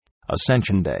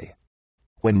Ascension Day.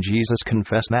 When Jesus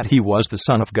confessed that he was the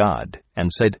Son of God,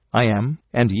 and said, "I am,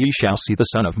 and ye shall see the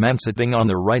Son of Man sitting on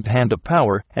the right hand of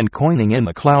power, and coining in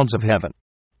the clouds of heaven."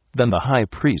 Then the high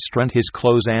priest rent his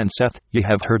clothes and saith, "Ye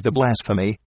have heard the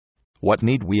blasphemy. What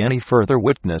need we any further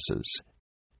witnesses?"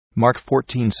 Mark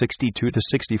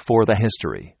 14:62-64. The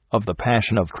History of the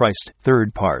Passion of Christ,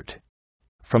 third part.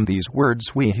 From these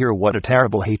words we hear what a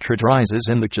terrible hatred rises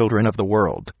in the children of the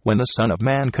world, when the Son of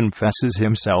Man confesses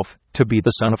himself to be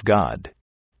the Son of God.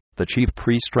 The chief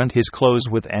priest rent his clothes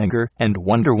with anger and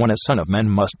wonder when a Son of Man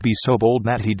must be so bold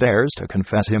that he dares to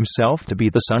confess himself to be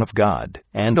the Son of God,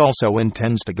 and also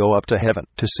intends to go up to heaven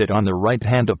to sit on the right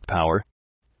hand of power.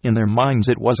 In their minds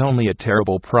it was only a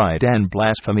terrible pride and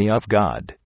blasphemy of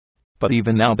God. But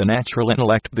even now the natural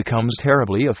intellect becomes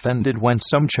terribly offended when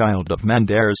some child of man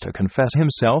dares to confess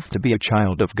himself to be a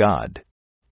child of God.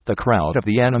 The crowd of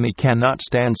the enemy cannot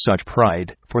stand such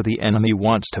pride, for the enemy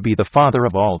wants to be the father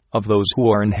of all, of those who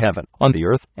are in heaven, on the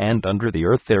earth, and under the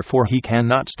earth. Therefore he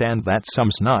cannot stand that some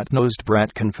snot-nosed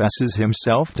brat confesses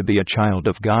himself to be a child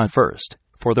of God first,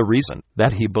 for the reason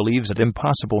that he believes it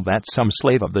impossible that some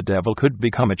slave of the devil could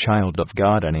become a child of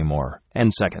God anymore,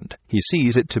 and second, he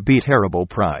sees it to be terrible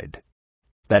pride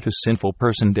that a sinful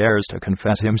person dares to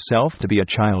confess himself to be a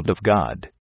child of God.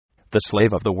 The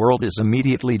slave of the world is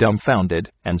immediately dumbfounded,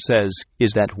 and says,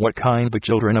 "Is that what kind the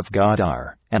children of God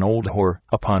are, an old whore,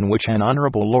 upon which an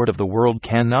honorable lord of the world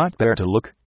cannot bear to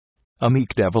look?" A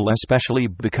meek devil especially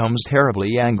becomes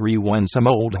terribly angry when some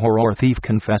old whore or thief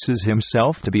confesses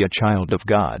himself to be a child of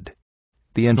God.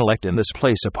 The intellect in this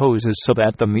place opposes so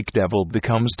that the meek devil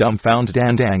becomes dumbfounded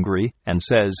and angry, and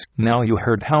says, "Now you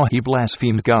heard how he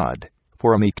blasphemed God."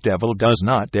 For a meek devil does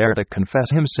not dare to confess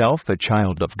himself a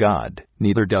child of God,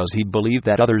 neither does he believe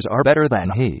that others are better than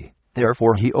he.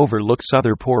 Therefore he overlooks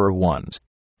other poorer ones.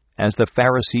 As the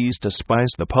Pharisees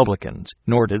despised the publicans,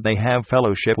 nor did they have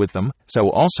fellowship with them, so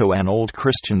also an old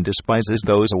Christian despises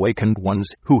those awakened ones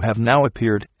who have now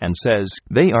appeared, and says,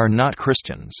 "They are not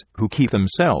Christians, who keep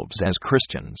themselves as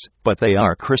Christians, but they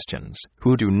are Christians,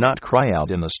 who do not cry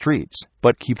out in the streets,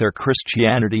 but keep their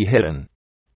Christianity hidden."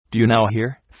 Do you now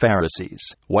hear, Pharisees,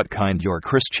 what kind your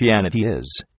Christianity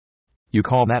is? You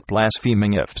call that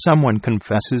blaspheming if someone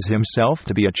confesses himself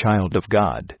to be a child of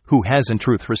God, who has in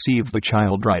truth received the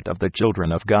child right of the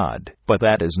children of God. But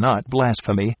that is not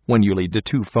blasphemy, when you lead a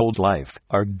twofold life,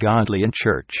 are godly in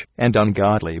church, and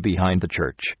ungodly behind the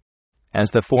church.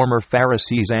 As the former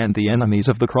Pharisees and the enemies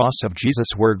of the cross of Jesus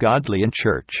were godly in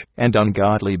church, and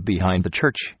ungodly behind the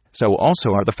church, so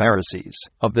also are the Pharisees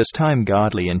of this time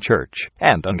godly in church,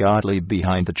 and ungodly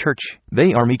behind the church.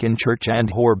 They are meek in church and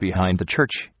whore behind the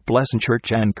church, bless in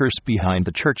church and curse behind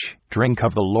the church, drink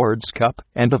of the Lord's cup,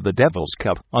 and of the devil's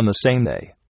cup, on the same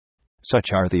day.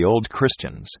 Such are the old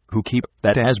Christians, who keep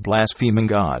that as blaspheming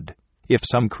God. If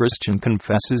some Christian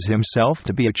confesses himself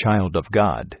to be a child of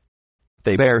God,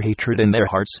 they bear hatred in their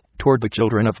hearts toward the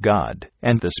children of God,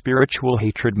 and the spiritual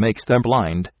hatred makes them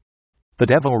blind. The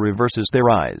devil reverses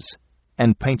their eyes,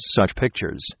 and paints such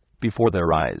pictures before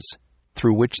their eyes,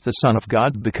 through which the Son of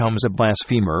God becomes a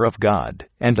blasphemer of God,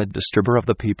 and a disturber of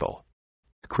the people.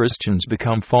 Christians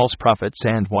become false prophets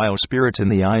and wild spirits in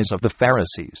the eyes of the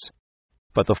Pharisees.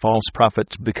 But the false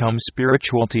prophets become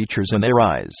spiritual teachers in their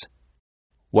eyes.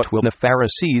 What will the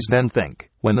Pharisees then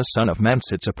think, when the Son of Man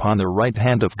sits upon the right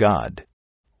hand of God?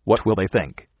 What will they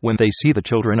think, when they see the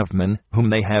children of men, whom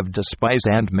they have despised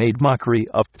and made mockery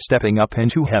of, stepping up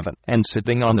into heaven, and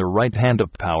sitting on the right hand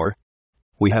of power?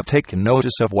 We have taken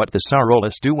notice of what the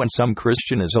sorrowless do when some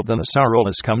Christian is ill. Then the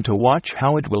sorrowless come to watch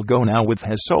how it will go now with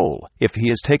his soul, if he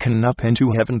is taken up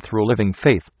into heaven through living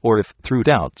faith, or if, through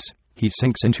doubts, he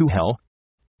sinks into hell.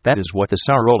 That is what the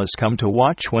sorrowless come to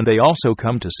watch when they also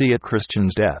come to see a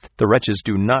Christian's death. The wretches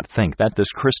do not think that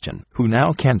this Christian, who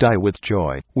now can die with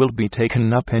joy, will be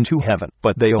taken up into heaven,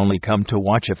 but they only come to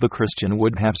watch if the Christian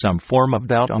would have some form of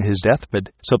doubt on his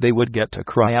deathbed, so they would get to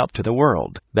cry out to the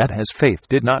world that his faith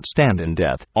did not stand in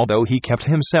death, although he kept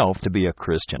himself to be a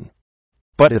Christian.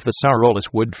 But if the sorrowless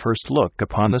would first look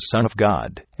upon the Son of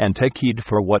God, and take heed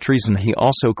for what reason he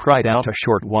also cried out a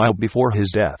short while before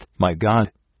his death, "My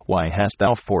God, why hast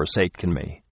thou forsaken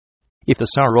me?" If the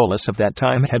sorrowless of that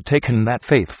time had taken that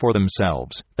faith for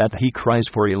themselves, that he cries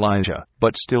for Elijah,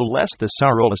 but still less the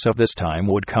sorrowless of this time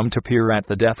would come to peer at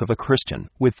the death of a Christian,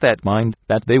 with that mind,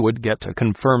 that they would get to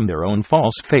confirm their own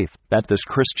false faith, that this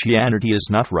Christianity is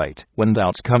not right, when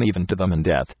doubts come even to them in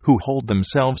death, who hold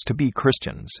themselves to be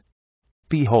Christians.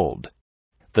 Behold,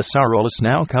 the sorrowless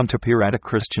now come to peer at a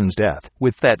Christian's death,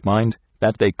 with that mind,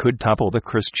 that they could topple the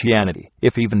Christianity,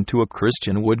 if even to a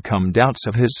Christian would come doubts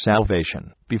of his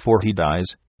salvation, before he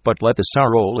dies. But let the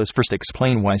sorrowless first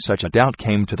explain why such a doubt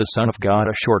came to the Son of God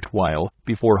a short while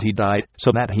before he died,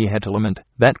 so that he had to lament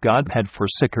that God had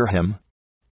forsaken him.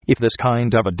 If this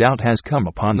kind of a doubt has come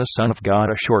upon the Son of God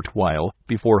a short while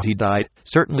before he died,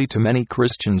 certainly to many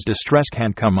Christians distress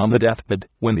can come on the deathbed,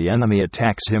 when the enemy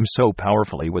attacks him so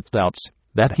powerfully with doubts,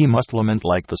 that he must lament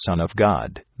like the Son of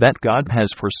God, that God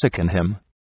has forsaken him.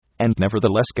 And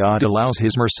nevertheless God allows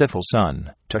His merciful Son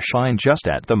to shine just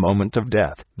at the moment of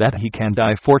death, that He can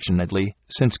die fortunately,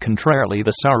 since contrarily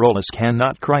the sorrowless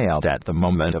cannot cry out at the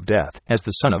moment of death, as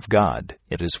the Son of God.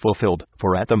 It is fulfilled,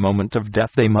 for at the moment of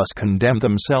death they must condemn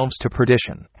themselves to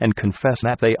perdition, and confess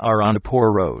that they are on a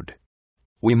poor road.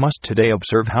 We must today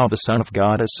observe how the Son of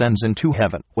God ascends into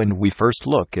heaven, when we first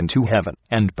look into heaven,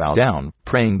 and bow down,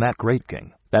 praying that great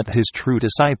King, that His true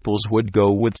disciples would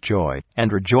go with joy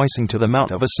and rejoicing to the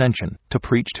Mount of Ascension, to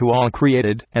preach to all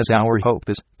created, as our hope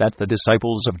is, that the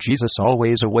disciples of Jesus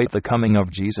always await the coming of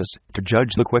Jesus, to judge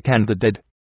the quick and the dead.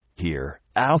 Hear,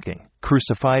 our King,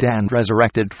 crucified and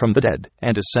resurrected from the dead,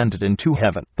 and ascended into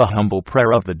heaven, the humble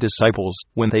prayer of the disciples,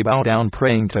 when they bow down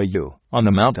praying to you, on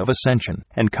the Mount of Ascension,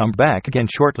 and come back again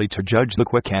shortly to judge the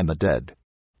quick and the dead.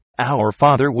 Our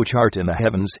Father which art in the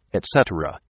heavens,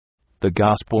 etc. The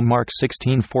Gospel Mark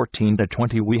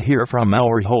 16:14-20. We hear from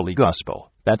our Holy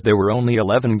Gospel that there were only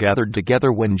 11 gathered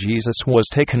together when Jesus was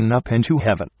taken up into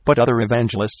heaven, but other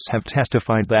evangelists have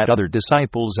testified that other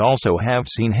disciples also have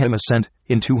seen Him ascend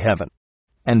into heaven.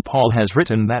 And Paul has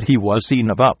written that He was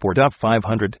seen of upward of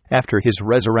 500 after His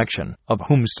resurrection, of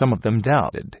whom some of them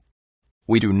doubted.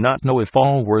 We do not know if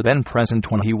all were then present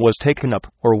when He was taken up,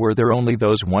 or were there only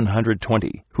those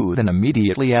 120, who then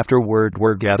immediately afterward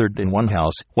were gathered in one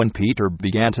house, when Peter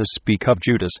began to speak of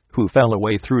Judas, who fell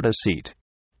away through deceit.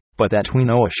 But that we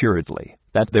know assuredly,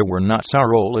 that there were not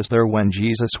sorrowless there when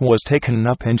Jesus was taken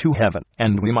up into heaven,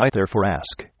 and we might therefore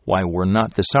ask, why were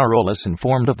not the sorrowless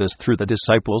informed of this through the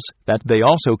disciples, that they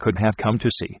also could have come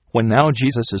to see, when now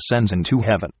Jesus ascends into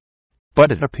heaven? But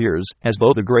it appears as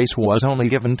though the grace was only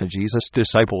given to Jesus'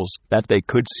 disciples, that they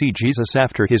could see Jesus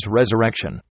after His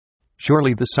resurrection.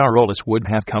 Surely the sorrowless would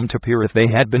have come to peer if they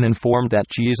had been informed that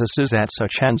Jesus is at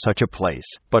such and such a place,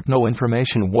 but no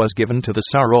information was given to the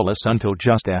sorrowless until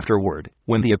just afterward,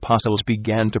 when the apostles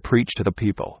began to preach to the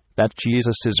people, that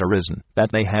Jesus is arisen, that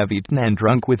they have eaten and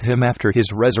drunk with Him after His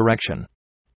resurrection.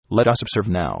 Let us observe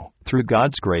now, through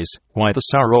God's grace, why the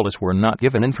sorrowless were not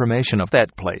given information of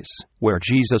that place, where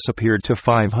Jesus appeared to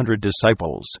 500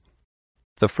 disciples.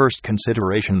 The first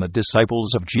consideration: the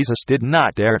disciples of Jesus did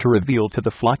not dare to reveal to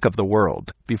the flock of the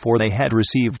world, before they had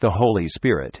received the Holy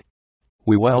Spirit.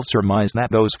 We well surmise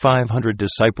that those 500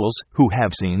 disciples, who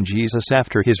have seen Jesus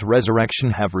after His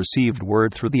resurrection, have received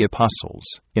word through the apostles,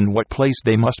 in what place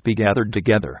they must be gathered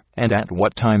together, and at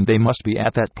what time they must be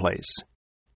at that place.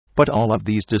 But all of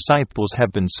these disciples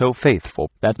have been so faithful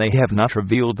that they have not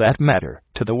revealed that matter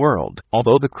to the world,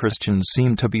 although the Christians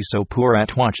seem to be so poor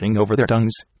at watching over their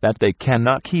tongues that they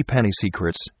cannot keep any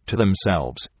secrets to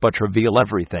themselves, but reveal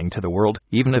everything to the world,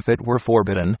 even if it were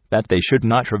forbidden that they should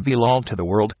not reveal all to the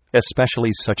world, especially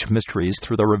such mysteries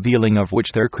through the revealing of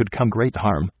which there could come great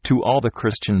harm to all the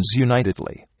Christians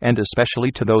unitedly, and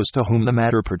especially to those to whom the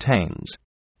matter pertains.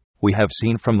 We have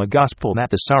seen from the Gospel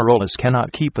that the sorrowless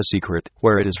cannot keep a secret,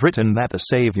 where it is written that the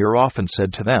Savior often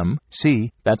said to them,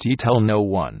 "See, that ye tell no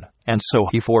one." And so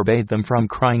He forbade them from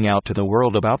crying out to the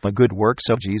world about the good works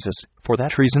of Jesus, for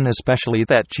that reason especially,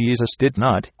 that Jesus did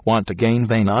not want to gain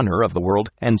vain honor of the world,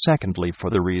 and secondly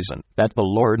for the reason that the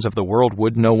lords of the world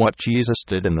would know what Jesus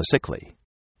did in the sickly.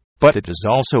 But it is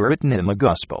also written in the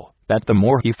Gospel that the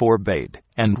more He forbade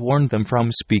and warned them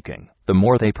from speaking, the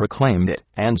more they proclaimed it,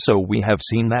 and so we have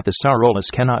seen that the sorrowless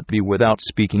cannot be without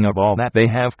speaking of all that they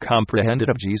have comprehended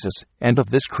of Jesus, and of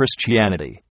this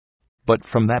Christianity. But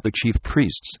from that the chief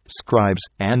priests, scribes,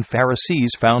 and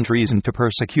Pharisees found reason to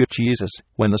persecute Jesus,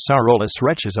 when the sorrowless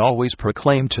wretches always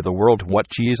proclaimed to the world what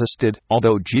Jesus did,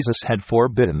 although Jesus had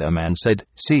forbidden them and said,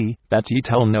 "See, that ye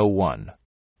tell no one."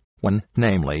 When,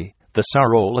 namely, the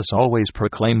sorrowless always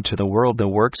proclaimed to the world the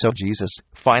works of Jesus,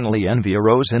 finally envy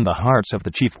arose in the hearts of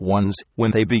the chief ones,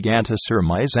 when they began to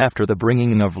surmise after the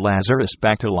bringing of Lazarus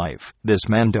back to life, "This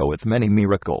man doeth many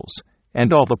miracles."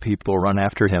 And all the people run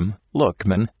after him. "Look,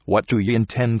 men, what do ye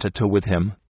intend to do with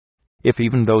him?" If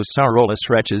even those sorrowless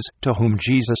wretches, to whom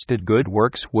Jesus did good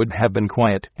works, would have been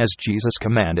quiet, as Jesus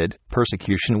commanded,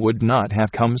 persecution would not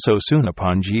have come so soon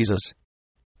upon Jesus.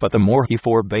 But the more He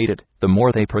forbade it, the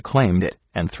more they proclaimed it,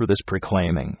 and through this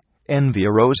proclaiming, envy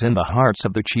arose in the hearts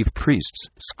of the chief priests,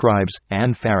 scribes,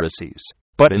 and Pharisees.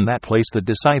 But in that place the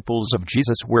disciples of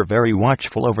Jesus were very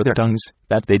watchful over their tongues,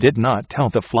 that they did not tell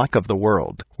the flock of the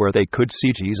world where they could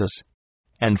see Jesus.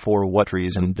 And for what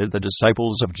reason did the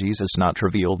disciples of Jesus not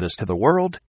reveal this to the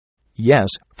world? Yes,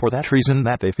 for that reason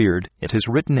that they feared. It is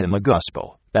written in the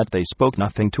Gospel that they spoke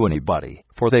nothing to anybody,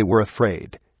 for they were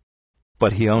afraid.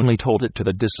 But he only told it to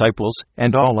the disciples,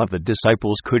 and all of the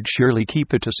disciples could surely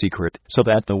keep it a secret, so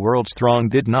that the world's throng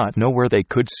did not know where they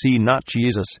could see not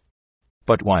Jesus.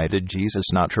 But why did Jesus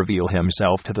not reveal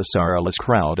himself to the sorrowless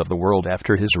crowd of the world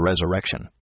after his resurrection?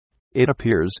 It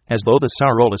appears as though the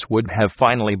sorrowless would have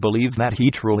finally believed that he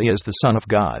truly is the Son of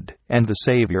God and the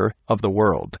Savior of the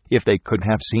world, if they could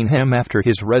have seen him after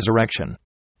his resurrection.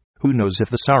 Who knows if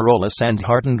the sorrowless and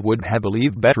hardened would have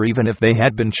believed better even if they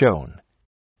had been shown.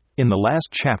 In the last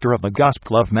chapter of the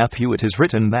Gospel of Matthew it is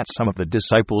written that some of the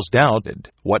disciples doubted.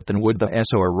 What then would the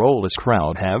sorrowless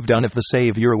crowd have done if the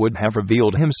Savior would have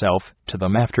revealed himself to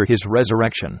them after his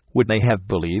resurrection? Would they have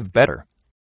believed better?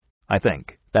 I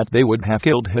think that they would have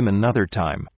killed him another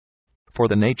time. For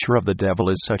the nature of the devil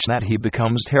is such that he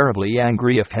becomes terribly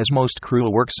angry if his most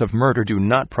cruel works of murder do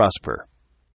not prosper.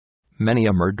 Many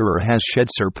a murderer has shed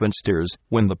serpent's tears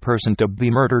when the person to be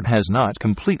murdered has not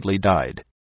completely died.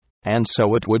 And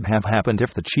so it would have happened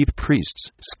if the chief priests,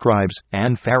 scribes,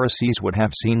 and Pharisees would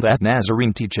have seen that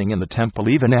Nazarene teaching in the temple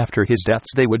even after his death.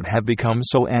 They would have become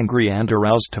so angry and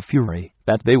aroused to fury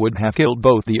that they would have killed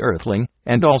both the earthling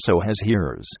and also his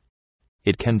hearers.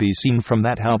 It can be seen from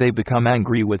that how they become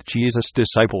angry with Jesus'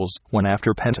 disciples when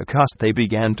after Pentecost they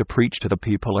began to preach to the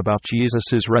people about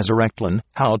Jesus' resurrection,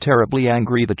 how terribly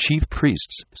angry the chief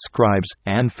priests, scribes,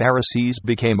 and Pharisees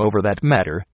became over that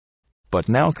matter. But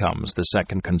now comes the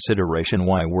second consideration.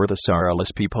 Why were the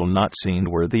sorrowless people not seen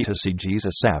worthy to see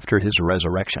Jesus after his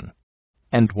resurrection?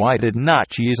 And why did not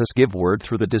Jesus give word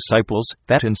through the disciples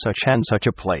that in such and such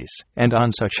a place, and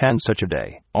on such and such a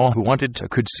day, all who wanted to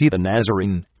could see the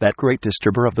Nazarene, that great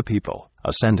disturber of the people,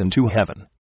 ascend into heaven?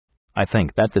 I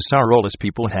think that the sorrowless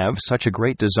people have such a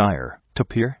great desire to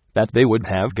appear that they would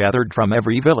have gathered from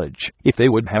every village if they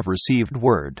would have received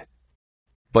word.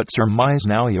 But surmise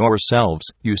now yourselves,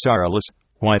 you sorrowless,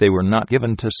 why they were not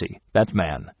given to see that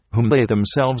man, whom they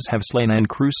themselves have slain and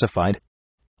crucified.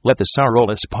 Let the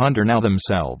sorrowless ponder now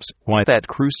themselves why that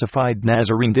crucified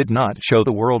Nazarene did not show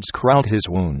the world's crowd his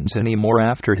wounds any more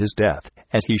after his death,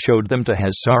 as he showed them to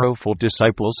his sorrowful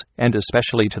disciples, and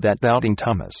especially to that doubting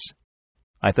Thomas.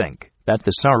 I think that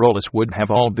the sorrowless would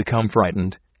have all become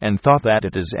frightened, and thought that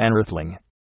it is an earthling.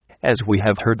 As we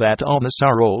have heard that all the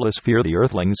sorrowless fear the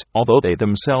earthlings, although they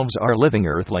themselves are living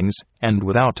earthlings, and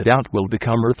without doubt will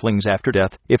become earthlings after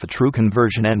death, if a true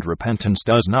conversion and repentance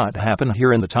does not happen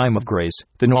here in the time of grace,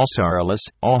 then all sorrowless,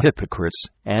 all hypocrites,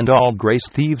 and all grace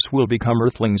thieves will become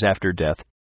earthlings after death.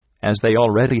 As they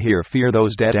already here fear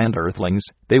those dead and earthlings,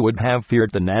 they would have feared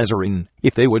the Nazarene,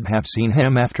 if they would have seen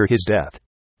him after his death.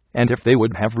 And if they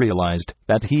would have realized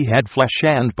that he had flesh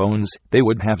and bones, they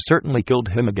would have certainly killed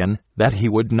him again, that he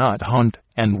would not haunt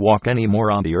and walk any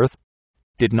more on the earth.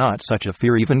 Did not such a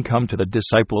fear even come to the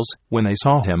disciples when they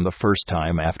saw him the first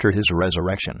time after his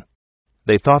resurrection?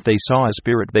 They thought they saw a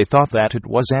spirit. They thought that it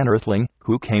was an earthling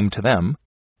who came to them.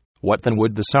 What then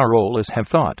would the sorrowless have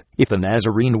thought if the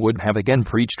Nazarene would have again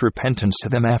preached repentance to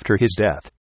them after his death?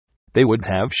 They would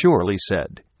have surely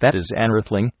said, "That is an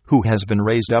earthling who has been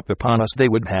raised up upon us." They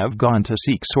would have gone to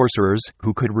seek sorcerers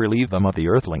who could relieve them of the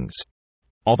earthlings.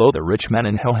 Although the rich man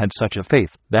in hell had such a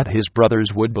faith that his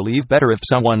brothers would believe better if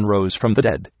someone rose from the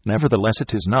dead, nevertheless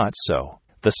it is not so.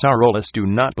 The sorrowless do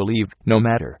not believe, no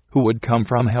matter who would come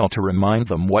from hell to remind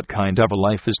them what kind of a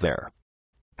life is there.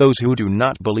 Those who do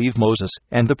not believe Moses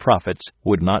and the prophets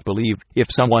would not believe if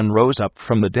someone rose up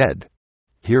from the dead.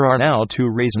 Here are now two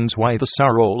reasons why the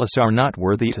sorrowless are not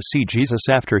worthy to see Jesus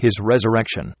after his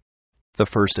resurrection. The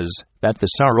first is that the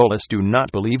sorrowless do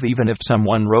not believe even if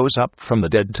someone rose up from the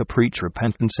dead to preach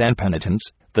repentance and penitence.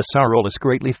 The sorrowless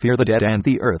greatly fear the dead and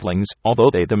the earthlings, although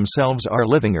they themselves are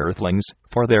living earthlings,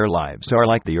 for their lives are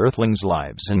like the earthlings'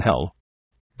 lives in hell.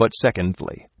 But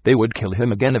secondly, they would kill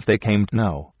him again if they came to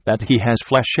know that he has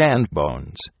flesh and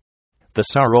bones. The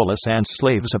sorrowless and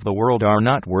slaves of the world are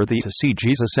not worthy to see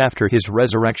Jesus after his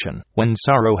resurrection, when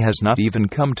sorrow has not even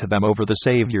come to them over the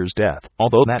Savior's death,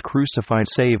 although that crucified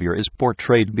Savior is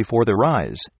portrayed before their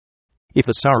eyes. If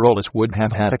the sorrowless would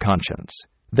have had a conscience,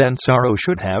 then sorrow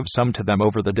should have come to them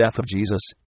over the death of Jesus.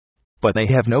 But they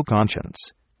have no conscience.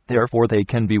 Therefore they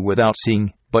can be without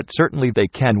seeing, but certainly they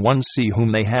can once see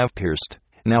whom they have pierced.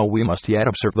 Now we must yet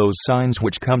observe those signs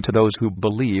which come to those who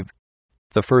believe.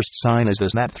 The first sign is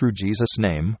this, that through Jesus'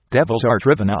 name, devils are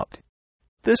driven out.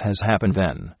 This has happened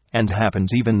then, and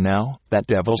happens even now, that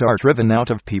devils are driven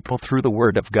out of people through the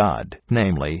Word of God.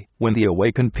 Namely, when the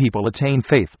awakened people attain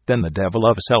faith, then the devil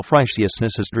of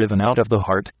self-righteousness is driven out of the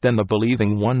heart. Then the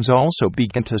believing ones also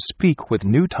begin to speak with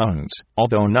new tongues,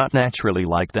 although not naturally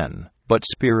like then, but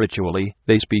spiritually.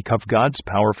 They speak of God's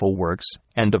powerful works,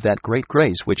 and of that great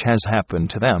grace which has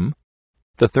happened to them.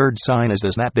 The third sign is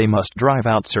that they must drive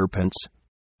out serpents.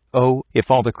 Oh, if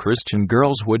all the Christian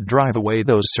girls would drive away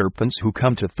those serpents who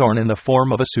come to thorn in the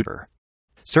form of a suitor.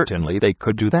 Certainly they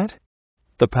could do that.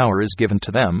 The power is given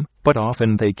to them, but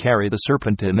often they carry the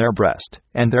serpent in their breast,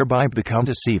 and thereby become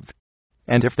deceived.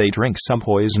 And if they drink some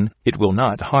poison, it will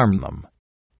not harm them.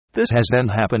 This has then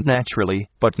happened naturally,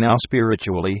 but now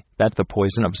spiritually, that the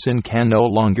poison of sin can no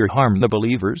longer harm the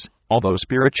believers, although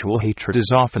spiritual hatred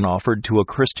is often offered to a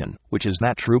Christian, which is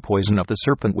that true poison of the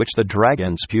serpent which the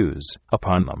dragon spews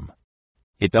upon them.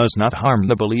 It does not harm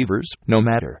the believers. No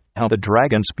matter how the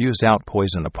dragon spews out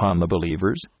poison upon the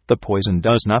believers, the poison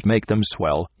does not make them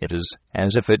swell. It is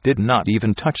as if it did not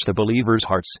even touch the believers'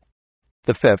 hearts.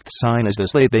 The fifth sign is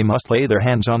this: they must lay their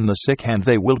hands on the sick and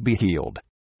they will be healed.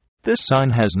 This sign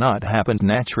has not happened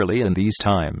naturally in these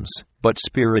times, but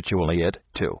spiritually it,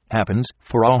 too, happens,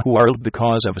 for all who are ill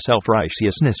because of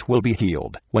self-righteousness will be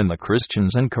healed, when the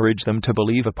Christians encourage them to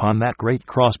believe upon that great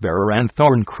cross-bearer and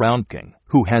thorn-crowned King,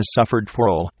 who has suffered for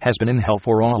all, has been in hell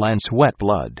for all, and sweat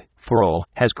blood for all,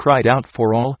 has cried out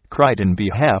for all, cried in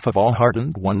behalf of all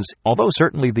hardened ones, although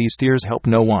certainly these tears help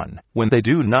no one, when they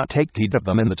do not take heed of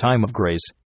them in the time of grace.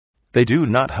 They do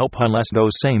not help unless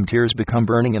those same tears become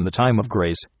burning in the time of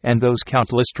grace, and those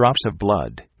countless drops of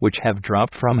blood, which have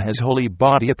dropped from his holy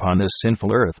body upon this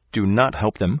sinful earth, do not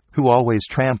help them, who always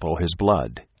trample his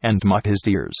blood, and mock his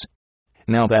tears.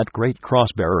 Now that great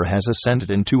cross-bearer has ascended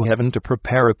into heaven to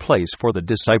prepare a place for the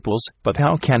disciples, but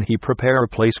how can he prepare a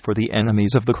place for the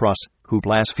enemies of the cross, who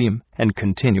blaspheme, and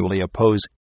continually oppose?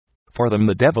 For them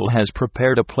the devil has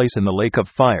prepared a place in the lake of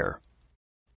fire.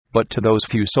 But to those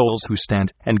few souls who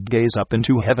stand and gaze up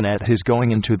into heaven at his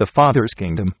going into the Father's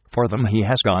kingdom, for them he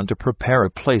has gone to prepare a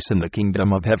place in the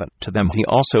kingdom of heaven. To them he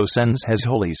also sends his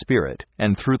Holy Spirit,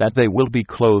 and through that they will be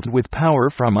clothed with power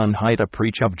from on high to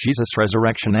preach of Jesus'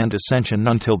 resurrection and ascension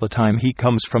until the time he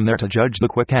comes from there to judge the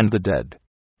quick and the dead.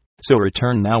 So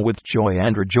return now with joy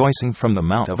and rejoicing from the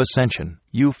Mount of Ascension,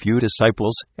 you few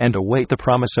disciples, and await the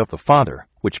promise of the Father,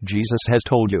 which Jesus has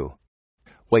told you.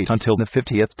 Wait until the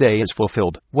 50th day is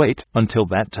fulfilled. Wait until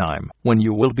that time, when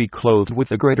you will be clothed with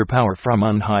the greater power from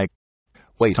on high.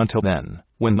 Wait until then,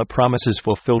 when the promise is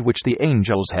fulfilled which the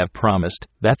angels have promised,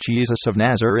 that Jesus of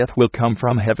Nazareth will come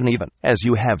from heaven even as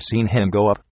you have seen him go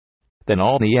up. Then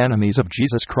all the enemies of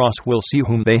Jesus' cross will see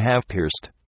whom they have pierced.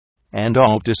 And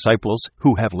all disciples,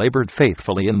 who have labored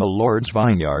faithfully in the Lord's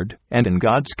vineyard, and in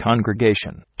God's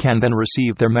congregation, can then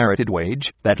receive their merited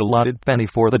wage, that allotted penny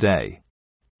for the day.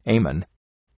 Amen.